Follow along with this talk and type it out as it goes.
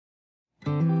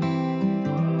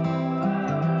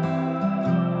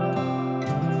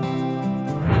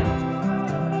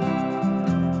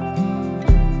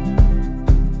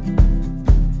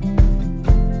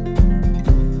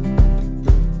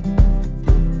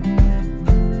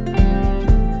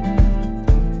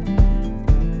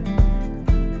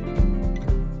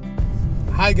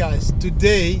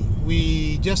today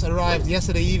we just arrived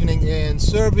yesterday evening in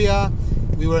Serbia.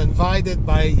 We were invited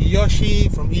by Yoshi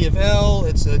from EFL.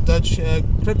 It's a Dutch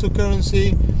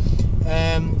cryptocurrency.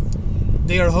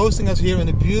 They are hosting us here in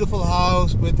a beautiful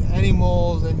house with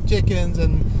animals and chickens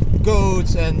and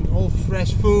goats and all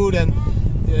fresh food, and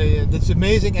that's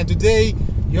amazing. And today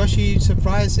Yoshi is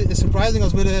surprising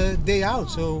us with a day out.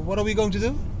 So what are we going to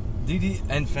do? Didi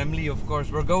and family, of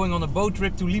course. We're going on a boat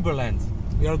trip to Liberland.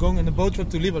 We are going on a boat trip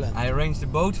to Liberland. I arranged a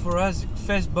boat for us,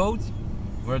 fast boat.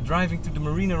 We're driving to the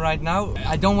marina right now.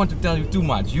 I don't want to tell you too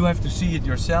much. You have to see it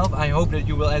yourself. I hope that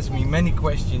you will ask me many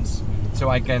questions so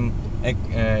I can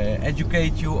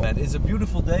educate you. It's a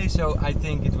beautiful day, so I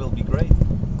think it will be great.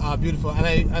 Ah, beautiful. And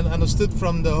I understood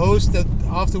from the host that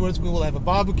afterwards we will have a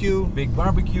barbecue. Big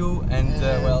barbecue, and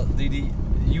well, Didi,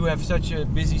 you have such a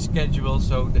busy schedule,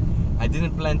 so I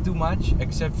didn't plan too much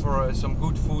except for some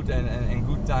good food and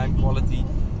good time, quality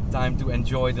time to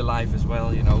enjoy the life as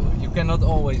well. You know, you cannot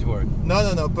always work.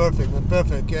 No,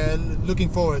 perfect. Looking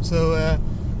forward. So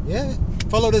yeah,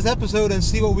 follow this episode and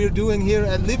see what we're doing here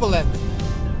at Liberland.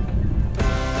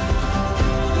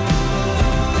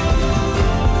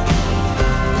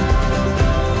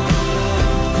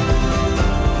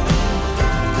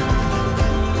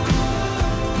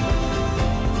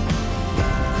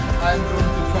 I'm going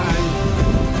to try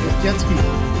the jet ski.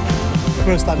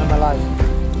 First time in my life.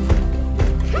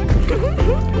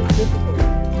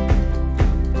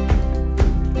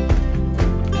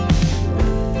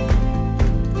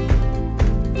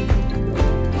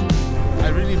 I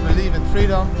really believe in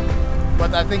freedom,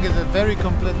 but I think it's a very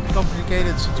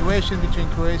complicated situation between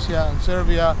Croatia and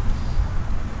Serbia,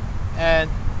 and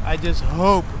I just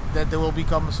hope that there will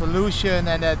become a solution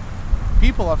and that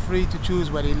people are free to choose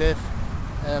where they live.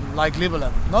 Like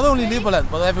Liberland. Not only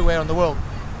Liberland, but everywhere in the world.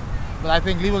 But I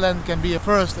think Liberland can be a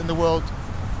first in the world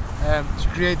to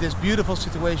create this beautiful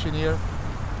situation here.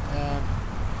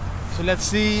 So let's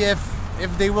see if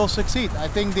they will succeed. I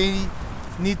think they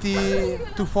need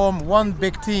to form one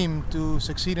big team to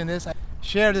succeed in this.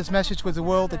 Share this message with the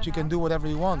world that you can do whatever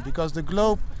you want, because the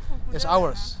globe is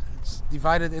ours. It's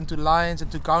divided into lines,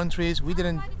 into countries we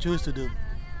didn't choose to do.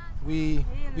 We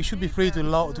should be free to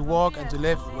walk and to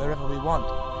live wherever we want,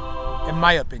 in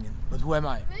my opinion. But who am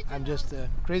I? I'm just a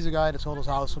crazy guy that sold his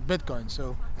house for Bitcoin,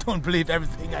 so don't believe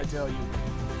everything I tell you.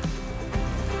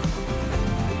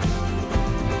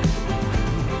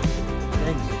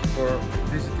 Thanks for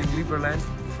visiting Liberland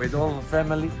with all the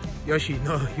family. Yoshi,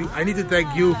 no, I need to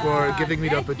thank you for giving me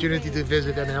the opportunity to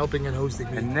visit and helping and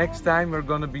hosting me. And next time we're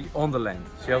gonna be on the land.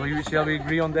 Shall we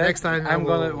agree on that? Next time I'm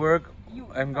gonna work.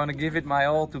 I'm gonna give it my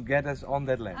all to get us on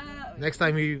that land. Next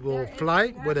time we will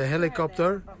fly with a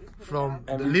helicopter from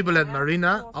the Liberland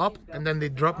Marina up, and then they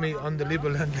drop me on the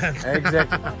Liberland land.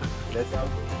 Exactly. That's how.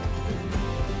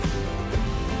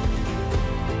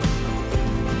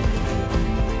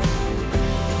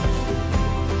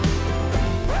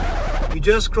 We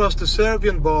just crossed the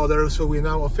Serbian border, so we're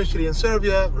now officially in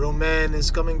Serbia. Roman is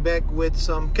coming back with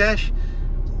some cash.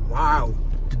 Wow.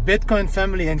 The Bitcoin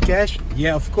family and cash?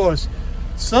 Yeah, of course.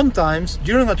 Sometimes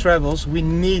during our travels we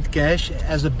need cash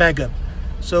as a backup.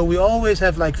 So we always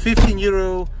have like 15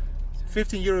 euros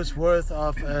worth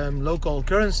of local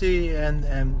currency, and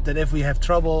that if we have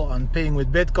trouble on paying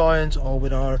with Bitcoins or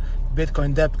with our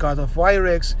Bitcoin debit card of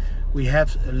Wirex, we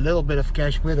have a little bit of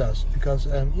cash with us, because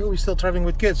you know, we're still traveling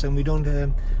with kids and we don't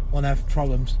want to have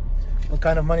problems. What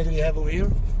kind of money do we have over here?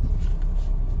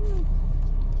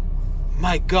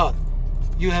 My God!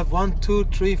 You have 1, 2,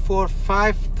 3, 4,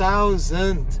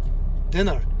 5,000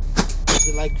 dinner. Is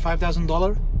it like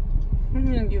 $5,000?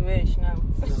 You wish, no.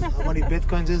 How many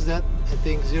Bitcoins is that? I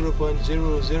think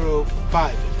 0.005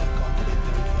 if I'm